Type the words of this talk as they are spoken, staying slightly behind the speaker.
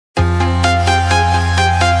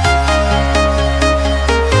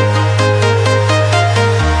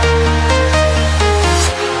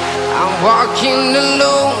Walking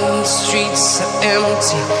alone, the streets are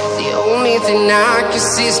empty. The only thing I can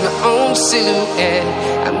see is my own silhouette.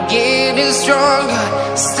 I'm getting stronger,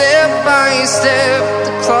 step by step.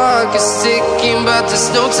 The clock is ticking, but there's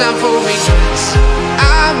no time for regrets.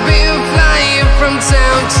 I've been flying from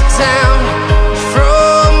town to town,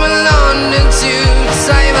 from London to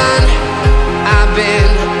Taiwan. I've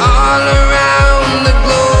been all around the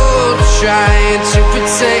globe, trying to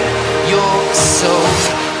protect your soul.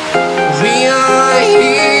 We are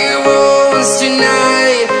heroes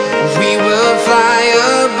tonight. We will fly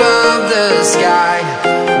above the sky.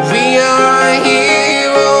 We are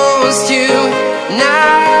heroes tonight.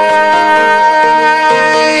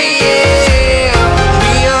 Yeah.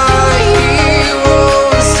 We are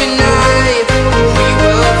heroes tonight. We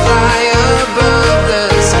will fly above the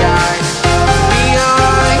sky. We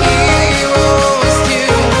are heroes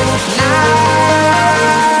tonight.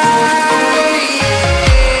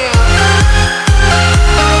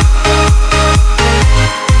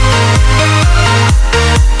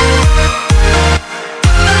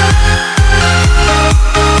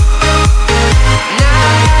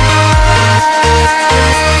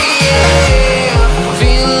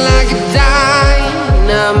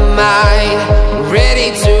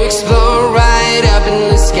 To explore right up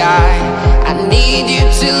in the sky. I need you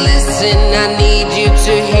to listen, I need you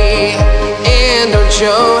to hear, and don't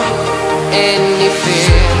show any